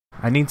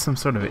I need some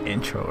sort of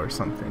intro or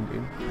something,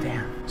 dude.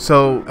 Damn.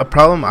 So a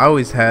problem I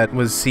always had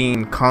was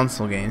seeing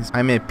console games.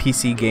 I'm a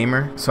PC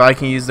gamer, so I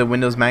can use the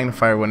Windows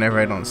Magnifier whenever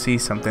I don't see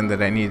something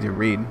that I need to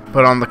read.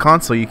 But on the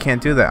console, you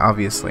can't do that,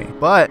 obviously.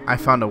 But I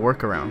found a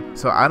workaround.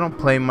 So I don't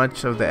play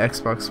much of the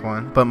Xbox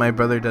One, but my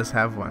brother does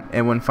have one.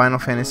 And when Final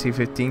Fantasy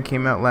 15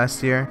 came out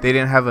last year, they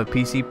didn't have a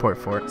PC port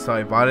for it, so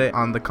I bought it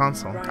on the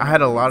console. I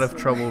had a lot of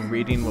trouble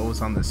reading what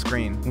was on the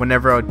screen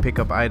whenever I would pick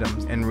up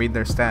items and read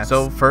their stats.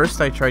 So first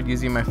I tried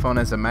using my phone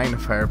as a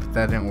magnifier, but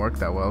that didn't work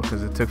that well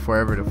because it took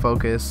forever to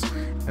focus.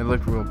 It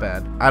looked real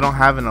bad. I don't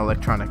have an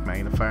electronic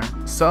magnifier,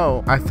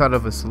 so I thought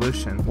of a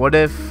solution. What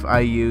if I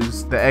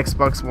use the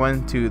Xbox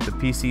One to the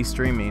PC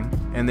streaming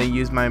and then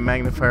use my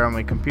magnifier on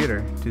my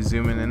computer to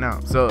zoom in and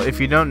out? So if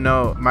you don't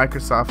know,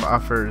 Microsoft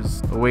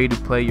offers a way to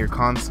play your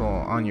console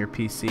on your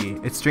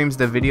PC. It streams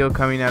the video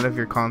coming out of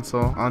your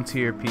console onto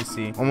your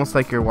PC, almost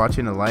like you're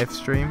watching a live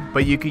stream,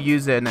 but you could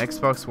use an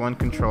Xbox One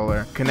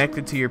controller, connect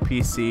it to your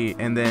PC,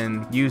 and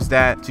then use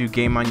that to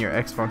game on your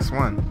Xbox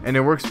One. And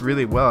it works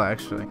really well,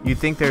 actually. You'd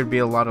think there'd be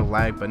a lot of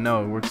lag, but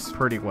no, it works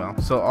pretty well.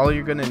 So all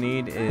you're gonna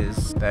need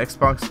is the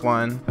Xbox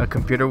One, a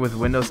computer with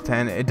Windows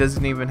 10. It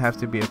doesn't even have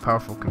to be a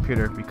powerful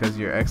computer because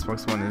your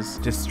Xbox One is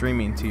just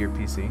streaming to your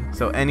PC.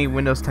 So any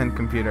Windows 10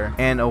 computer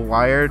and a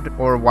wired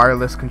or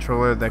wireless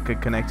controller that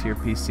could connect to your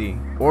PC.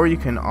 Or you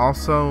can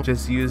also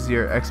just use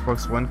your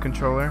Xbox One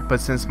controller, but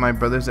since my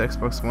brother's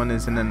Xbox One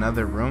is in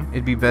another room,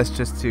 it'd be best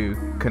just to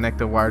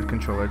connect a wired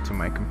controller to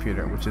my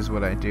computer, which is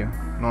what I do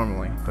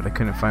normally, but I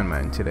couldn't find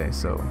mine today,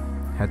 so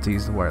had to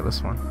use the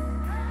wireless one.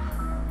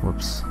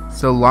 Whoops.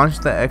 So launch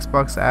the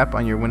Xbox app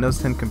on your Windows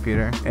 10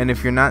 computer, and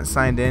if you're not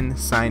signed in,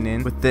 sign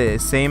in with the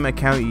same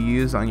account you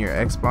use on your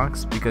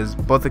Xbox, because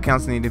both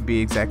accounts need to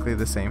be exactly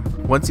the same.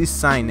 Once you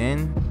sign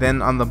in,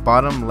 then on the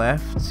bottom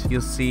left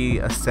you'll see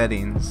a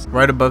settings.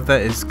 Right above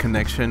that is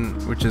connection,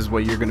 which is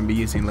what you're going to be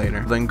using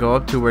later. Then go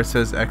up to where it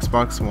says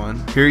Xbox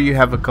One. Here you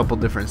have a couple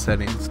different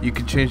settings. You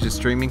can change the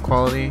streaming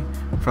quality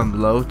from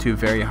low to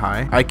very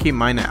high. I keep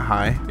mine at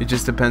high. It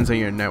just depends on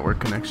your network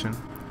connection.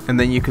 And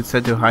then you could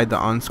set to hide the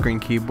on-screen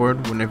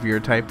keyboard whenever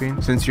you're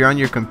typing, since you're on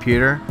your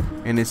computer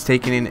and it's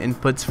taking in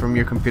inputs from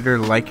your computer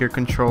like your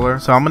controller.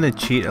 So I'm going to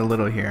cheat a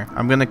little here.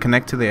 I'm going to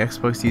connect to the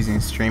Xbox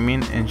using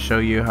streaming and show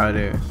you how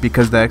to,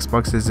 because the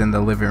Xbox is in the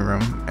living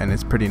room and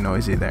it's pretty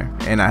noisy there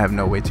and I have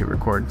no way to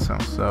record. So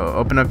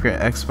open up your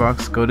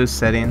Xbox, go to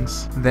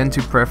settings, then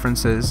to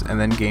preferences, and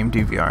then game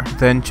DVR.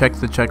 Then check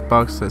the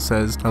checkbox that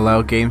says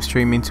allow game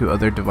streaming to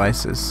other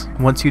devices.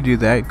 Once you do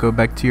that, go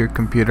back to your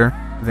computer.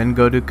 Then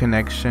go to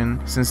connection.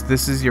 Since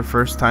this is your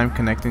first time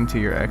connecting to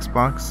your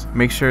Xbox,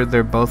 make sure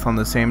they're both on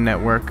the same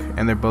network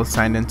and they're both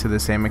signed into the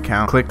same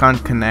account. Click on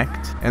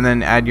connect and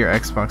then add your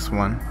Xbox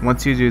One.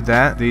 Once you do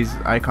that, these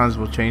icons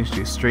will change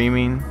to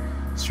streaming,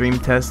 stream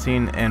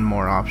testing, and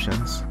more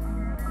options.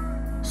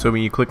 So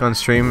when you click on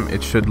stream,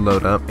 it should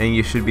load up and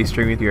you should be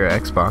streaming to your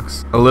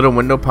Xbox. A little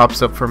window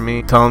pops up for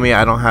me telling me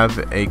I don't have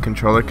a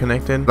controller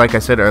connected. Like I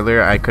said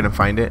earlier, I couldn't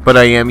find it, but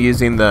I am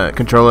using the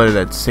controller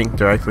that's synced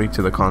directly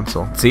to the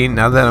console. See,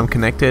 now that I'm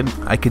connected,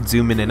 I could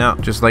zoom in and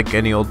out just like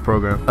any old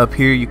program. Up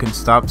here you can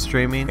stop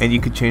streaming and you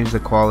can change the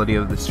quality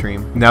of the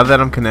stream. Now that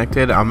I'm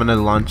connected, I'm gonna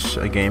launch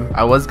a game.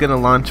 I was gonna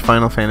launch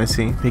Final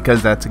Fantasy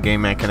because that's a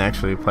game I can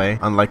actually play,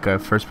 unlike a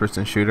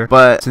first-person shooter,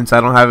 but since I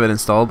don't have it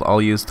installed,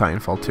 I'll use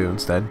Titanfall 2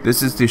 instead.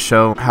 This is to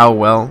show how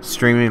well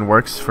streaming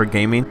works for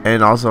gaming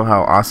and also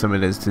how awesome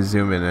it is to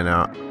zoom in and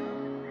out.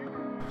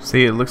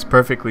 See, it looks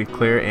perfectly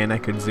clear and I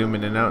could zoom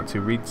in and out to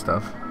read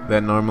stuff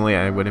that normally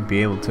I wouldn't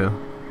be able to.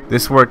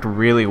 This worked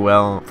really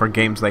well for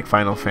games like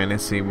Final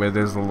Fantasy where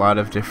there's a lot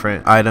of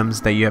different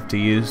items that you have to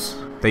use,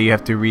 that you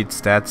have to read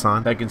stats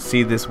on. I can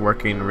see this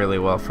working really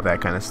well for that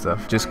kind of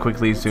stuff. Just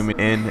quickly zooming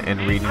in and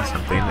reading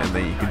something and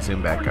then you can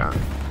zoom back out.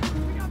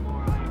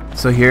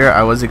 So here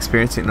I was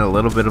experiencing a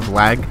little bit of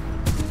lag,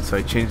 so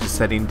I changed the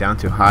setting down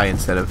to high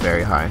instead of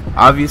very high.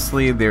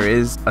 Obviously there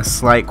is a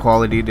slight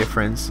quality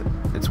difference.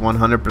 It's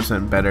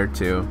 100% better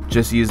to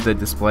just use the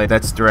display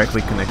that's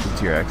directly connected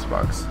to your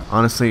Xbox.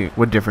 Honestly,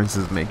 what difference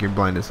does it make? You're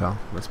blind as hell,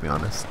 let's be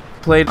honest.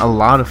 Played a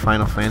lot of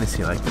Final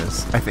Fantasy like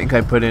this. I think I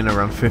put in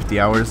around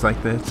 50 hours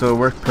like this, so it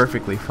worked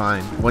perfectly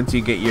fine once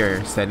you get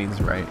your settings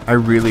right. I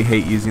really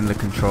hate using the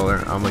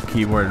controller. I'm a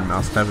keyboard and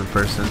mouse type of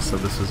person, so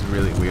this was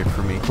really weird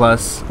for me.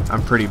 Plus,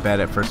 I'm pretty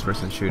bad at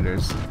first-person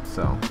shooters,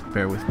 so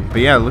bear with me.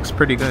 But yeah, it looks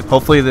pretty good.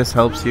 Hopefully this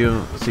helps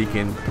you so you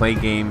can play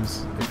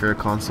games if you're a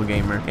console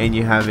gamer and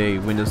you have a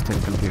Windows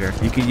 10 computer.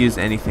 You could use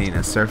anything,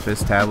 a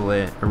Surface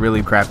tablet, a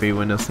really crappy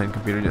Windows 10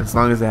 computer, as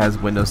long as it has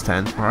Windows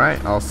 10.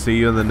 Alright, I'll see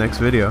you in the next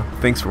video.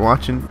 Thanks for watching.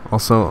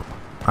 Also,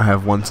 I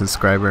have 1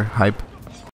 subscriber. Hype.